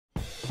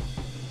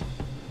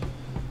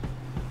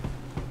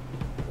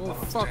Oh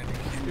fuck!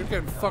 You're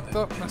getting fucked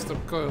up, Mr.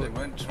 Coyle. They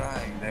weren't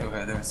trying. They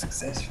were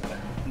successful.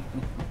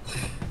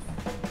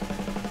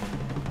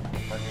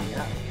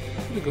 Here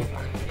we go.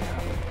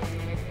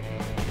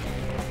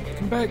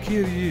 Come back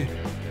here, you.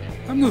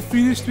 I'm not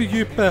finished with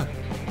you, pal.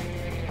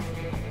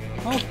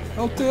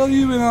 I'll tell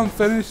you when I'm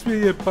finished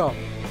with you, pal.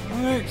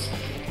 Alright?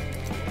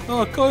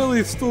 Oh,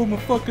 Coyle stole my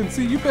fucking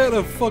seat. You better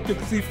have fucking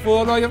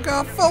C4. No, you've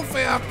got a filthy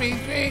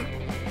RPG.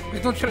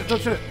 Wait, don't shoot it,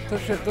 don't shoot it,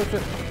 don't shoot it, don't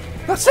shoot it.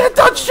 That's it,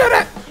 don't shoot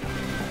it!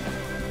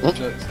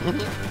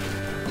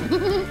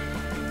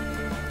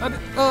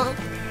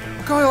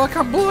 Coyle, I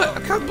can't blow it, I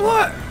can't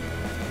blow it!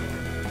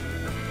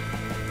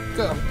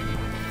 Got him.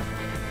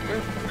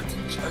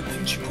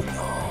 Didn't you?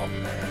 Oh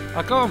man.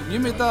 I got him. You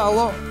made that a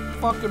lot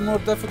fucking more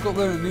difficult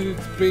than it needed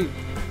to be.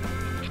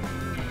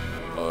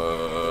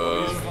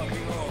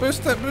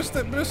 Boost it, boost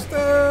it, boost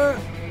it!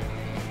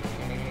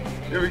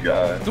 Here we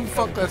go. Don't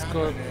fuck this,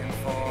 Coyle.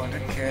 For the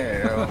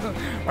kill.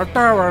 I'm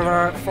doing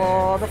it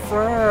for the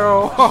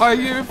thrill. Oh,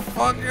 you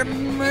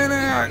fucking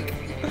maniac!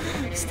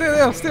 Stay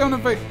there, stay on the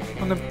bike,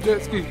 on the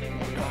jet ski.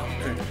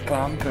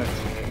 Bump it.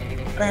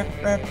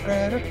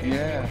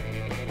 Yeah.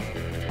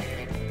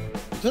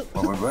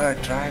 Well, we were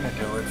trying to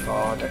do it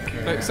for the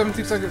kill. Right,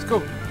 17 seconds,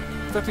 go.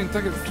 15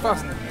 seconds,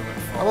 fast.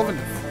 11,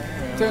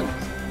 10.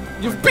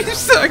 You've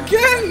beached it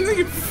again!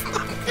 You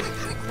fucking...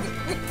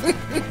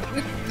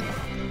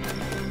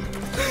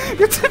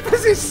 You're too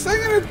busy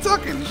singing and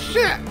talking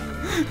shit!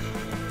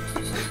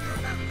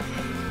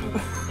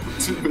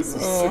 Too busy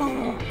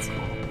singing.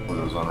 Well,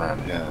 it was on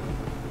around here.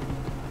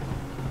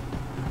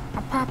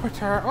 A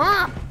puppeteer.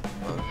 Ah!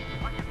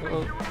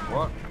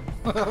 What?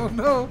 Oh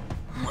no!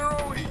 Where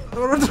are we?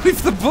 We're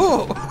underneath the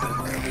boat!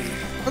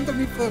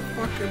 Underneath the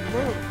fucking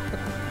boat!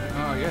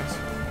 Oh yes,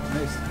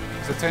 nice.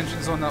 The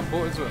tension's on that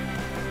boat as well.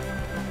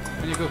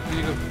 There you go, there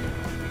you go.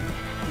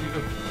 There you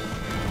go.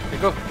 There you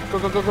go, go,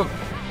 go, go, go!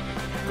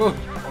 Go!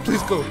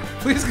 Please go!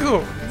 Please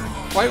go!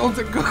 Why won't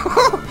it go?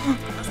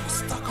 We're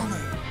stuck on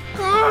it.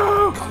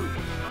 Go! Go!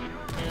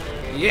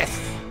 Yes!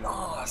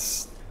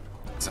 Nice.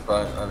 It's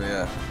about over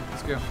here.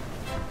 Let's go.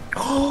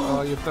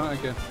 Oh, you've done it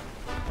again.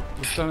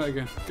 You've done it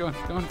again. Go on,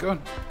 go on, go on,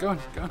 go on,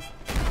 go on.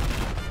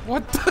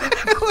 What the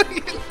hell are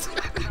you doing?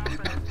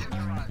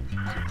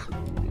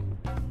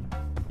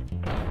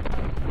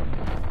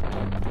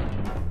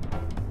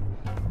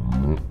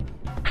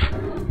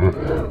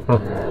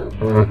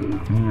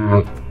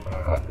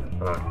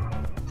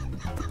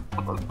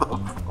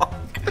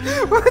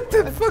 What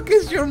the fuck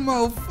is your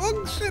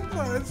malfunction?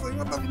 It's like,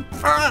 what the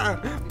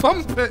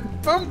pump it,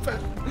 pump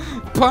it,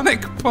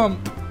 panic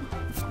pump.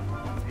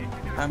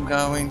 I'm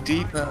going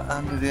deeper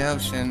under the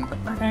ocean.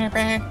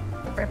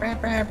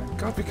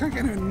 God, we can't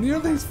get anywhere near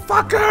these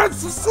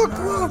fuckers. They're so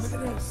close.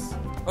 Look at this.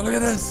 Oh, look at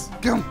this.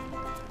 Come,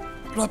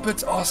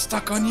 Pluppets are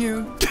stuck on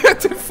you.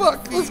 get the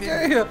fuck. Let's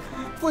get here.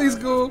 Please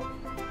go.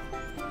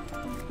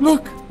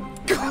 Look.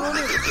 Go.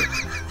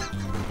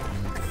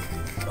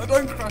 I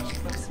don't crash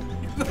this.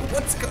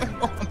 What's going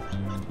on?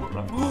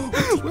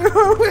 Where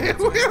are we?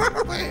 Where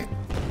are we?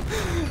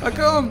 I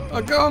got him!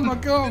 I got him! I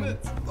got him!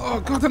 Oh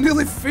god, I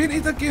nearly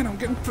fainted again. I'm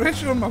getting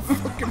pressure on my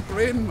fucking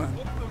brain, man.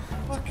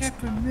 What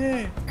happened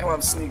there? Come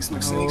on, sneak,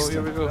 sneak, sneak. Oh,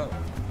 here we go.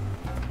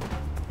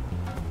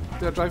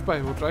 There, drive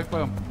by. We'll drive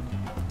by him.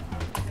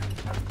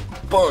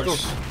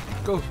 Push.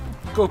 Go, go,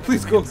 go!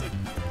 Please go.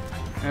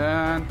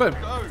 And boom.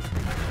 Go.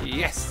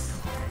 Yes.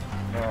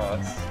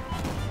 Nice.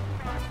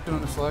 Put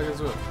on the flag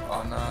as well.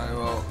 Oh no,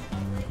 well.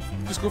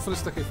 Just go for the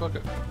sticky. Fuck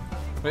it.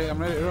 Right, I'm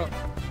ready to rock.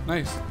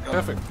 Nice. Go.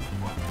 Perfect.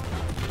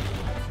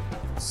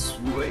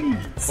 Sweet.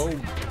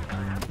 Boom.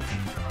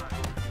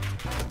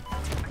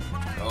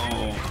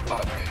 Oh,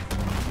 fuck.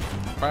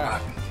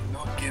 Back.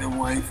 Not get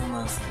away from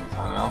us.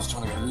 I was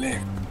trying to go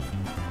left.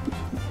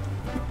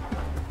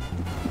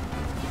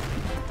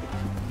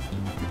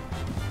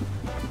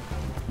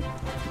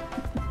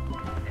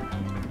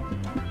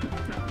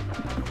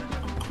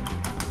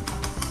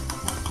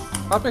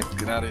 Happy?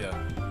 Get out of here.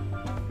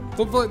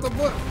 Don't blow it, don't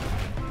blow it!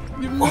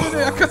 You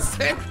maniac, I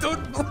said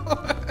don't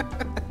blow it!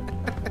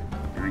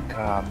 Here he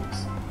comes.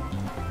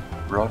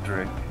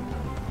 Roderick.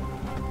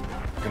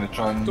 Gonna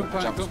try and Don't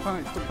panic, jump. don't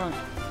panic, don't panic.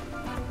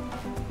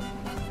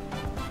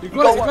 You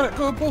got it,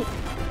 go, go!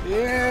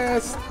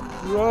 Yes!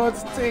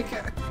 Rods, take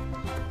it!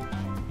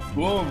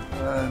 Boom!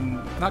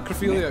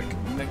 Necrophiliac.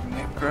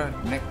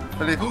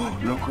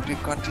 Necrophiliac. Look what they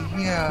got to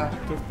here.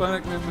 Don't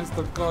panic me,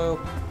 Mr. Coyle.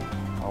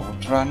 I will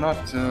try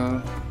not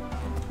to.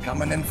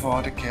 Coming in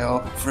for the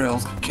kill.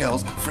 Frills,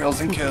 kills,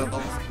 frills and kills.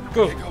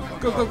 Go,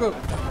 go, go, go!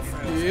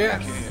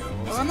 Yes!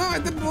 Oh no,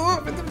 it didn't blow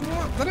up, it didn't blow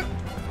up, did it?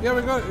 Yeah,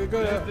 we got it, we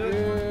got it.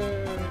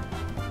 Yeah.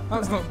 That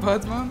was not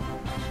bad, man.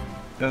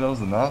 Yeah, that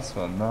was a nice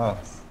one,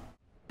 nice.